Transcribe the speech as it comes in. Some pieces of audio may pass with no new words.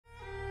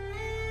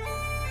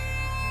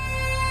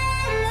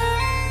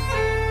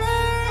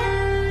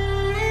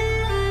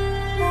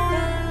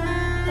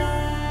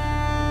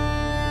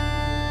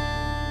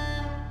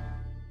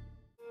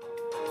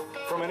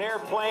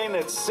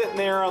plane that's sitting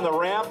there on the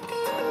ramp.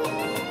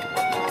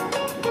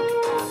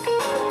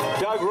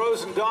 Doug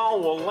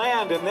Rosendahl will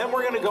land, and then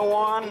we're going to go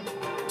on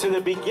to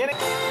the beginning.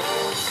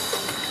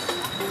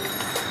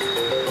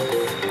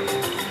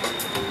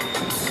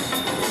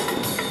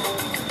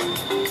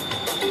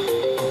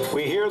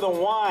 We hear the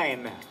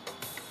whine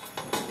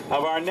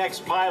of our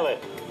next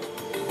pilot.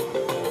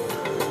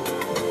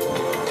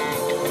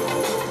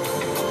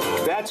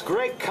 That's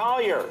Greg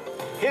Collier.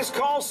 His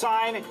call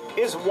sign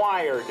is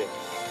Wired.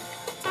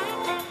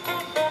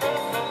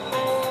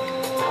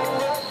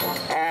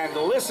 And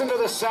listen to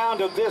the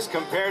sound of this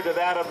compared to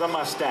that of the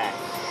Mustang.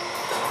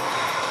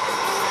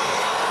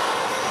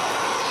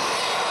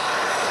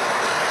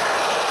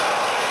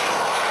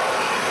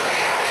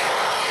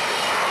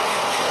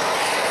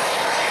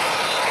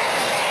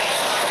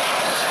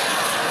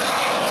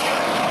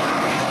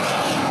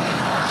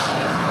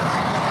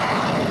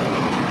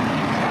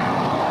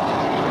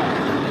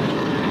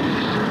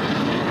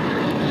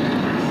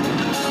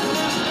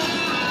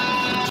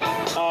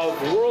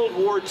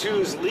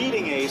 II's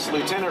leading ace,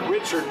 Lieutenant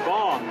Richard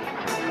Bong.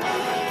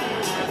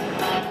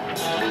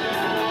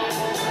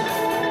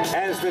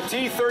 As the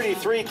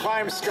T-33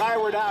 climbs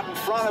skyward out in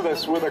front of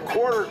us with a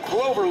quarter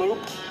clover loop.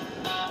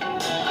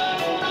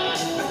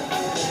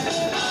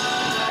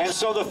 And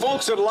so the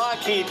folks at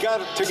Lockheed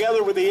got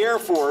together with the Air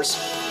Force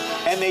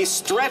and they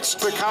stretched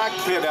the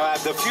cockpit,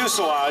 the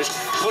fuselage,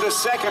 put a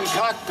second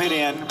cockpit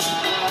in,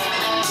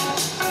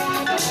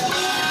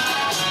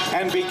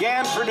 and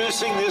began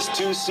producing this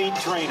two-seat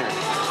trainer.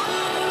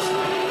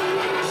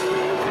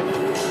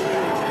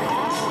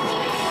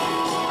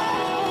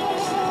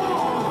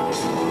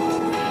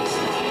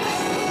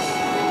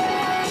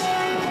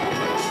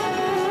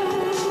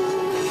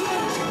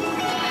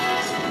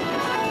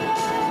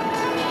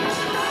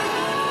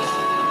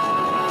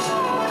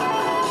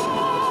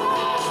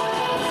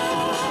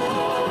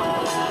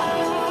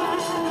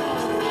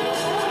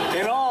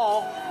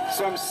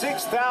 Some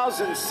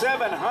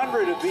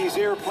 6,700 of these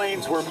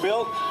airplanes were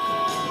built.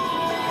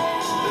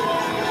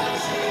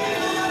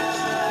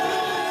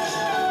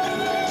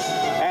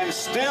 And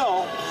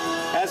still,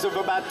 as of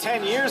about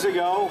 10 years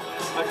ago,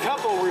 a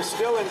couple were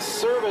still in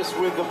service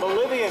with the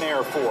Bolivian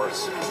Air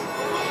Force.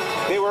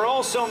 They were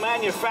also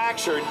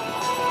manufactured.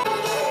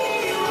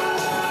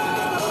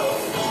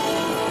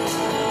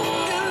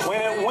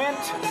 When it went,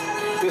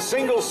 the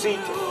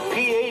single-seat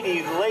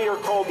P-80, later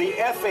called the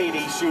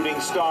F-80 Shooting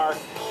Star,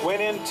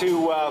 went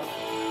into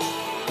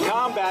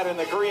combat in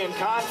the Korean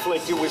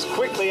conflict. It was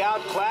quickly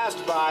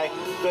outclassed by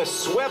the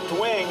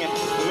swept-wing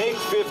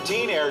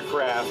MiG-15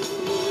 aircraft,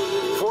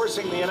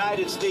 forcing the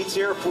United States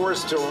Air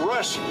Force to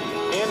rush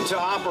into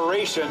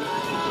operation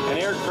an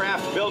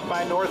aircraft built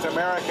by North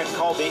American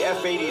called the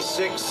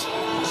F-86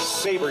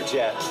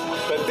 Saberjet.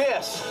 But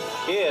this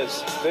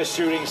is the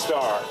Shooting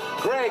Star.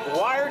 Greg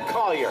Wired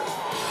Collier.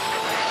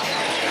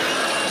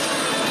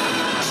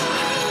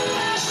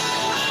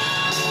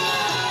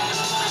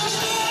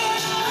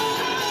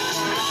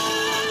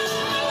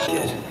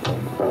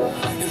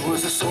 It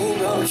was a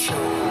sold-out show.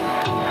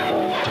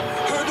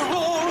 Heard the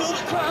roar of the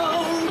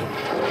crowd.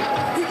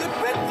 He could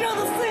picture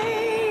the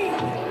scene.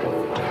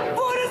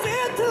 Put his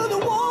ear to the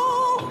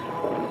wall.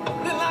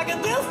 Then like a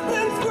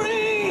distant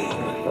scream,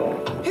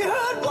 he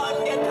heard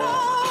one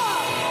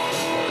guitar.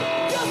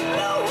 Just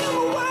blew him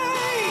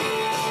away.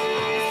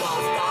 Saw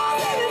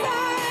stars in his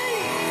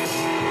eyes.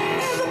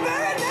 And the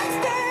very next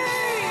day,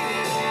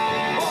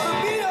 bought a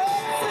beat-up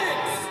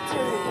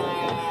 6-string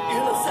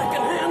in a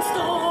second-hand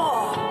store.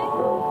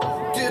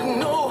 Didn't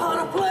know how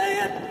to play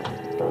it,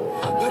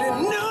 but it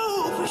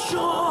knew for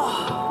sure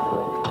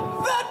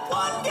that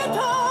one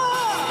guitar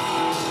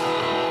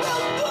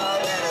felt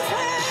good in his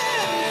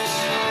hand.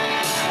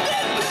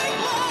 Didn't take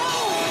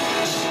long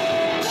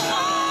to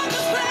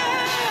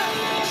understand.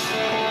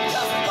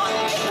 Just one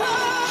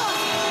guitar,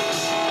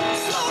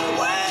 slung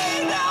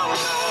way down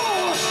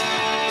low,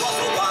 was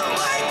a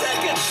one-way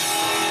ticket,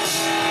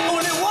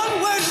 only one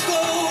way to go.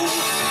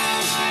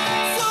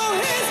 So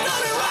he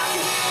started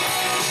rocking.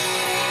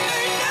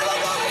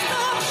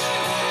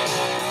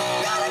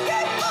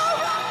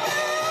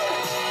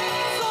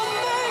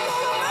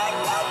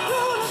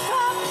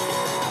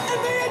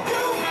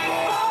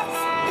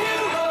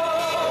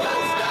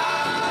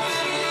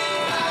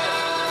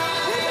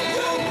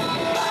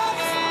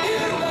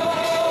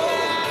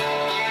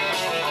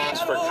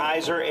 For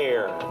Kaiser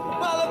Air.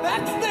 Well, the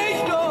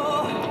backstage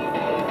door,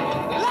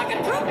 like a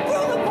trip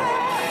through the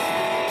past.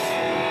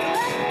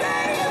 That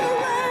day in the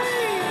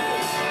rain,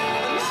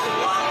 and that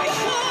one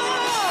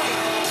guitar,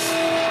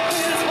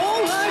 his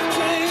whole life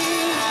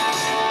changed.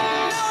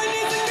 Now he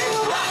needs to keep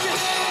rocking.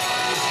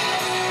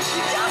 He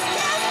just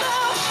can't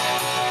stop.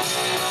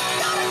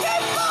 Gotta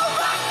keep on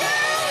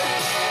rocking.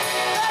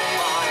 That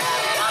boy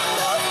has got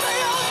to stay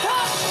on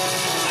top.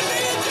 And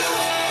be a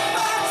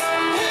jukebox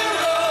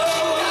hero.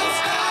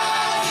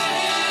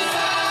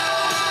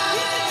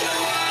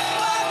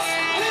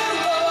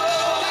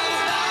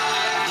 For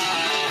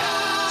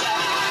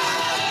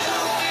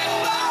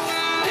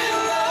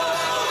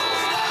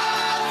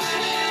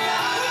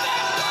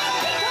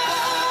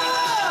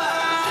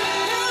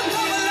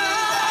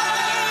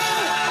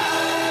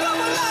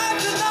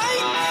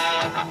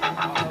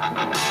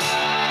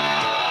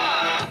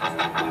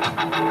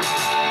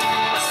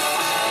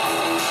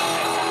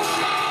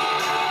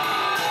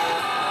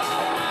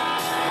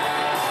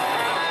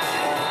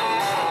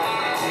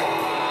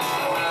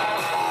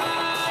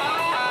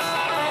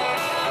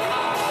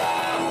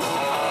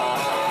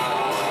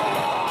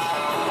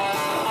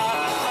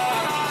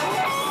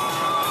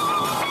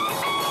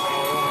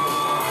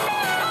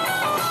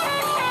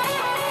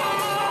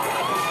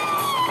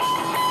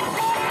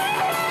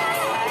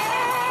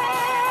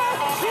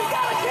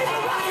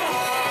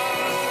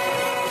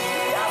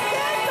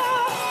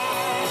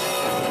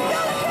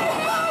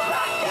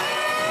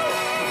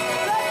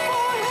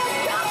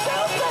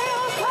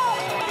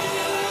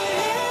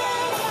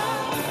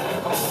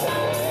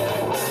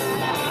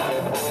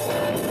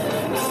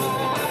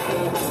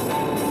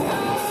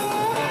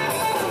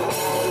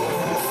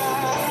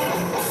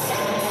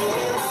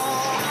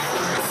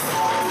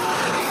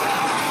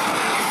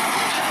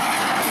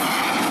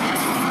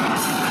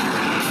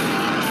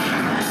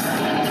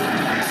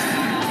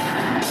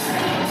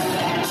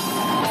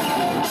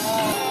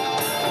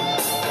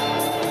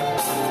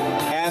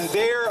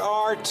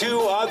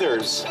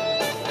snowbirders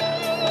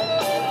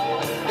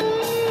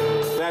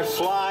that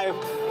fly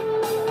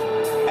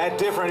at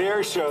different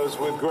air shows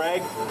with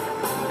Greg.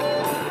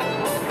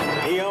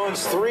 He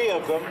owns 3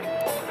 of them.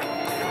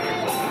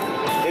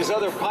 His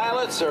other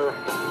pilots are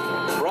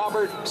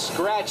Robert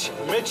Scratch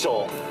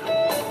Mitchell,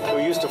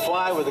 who used to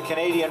fly with the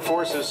Canadian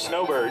Forces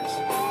Snowbirds,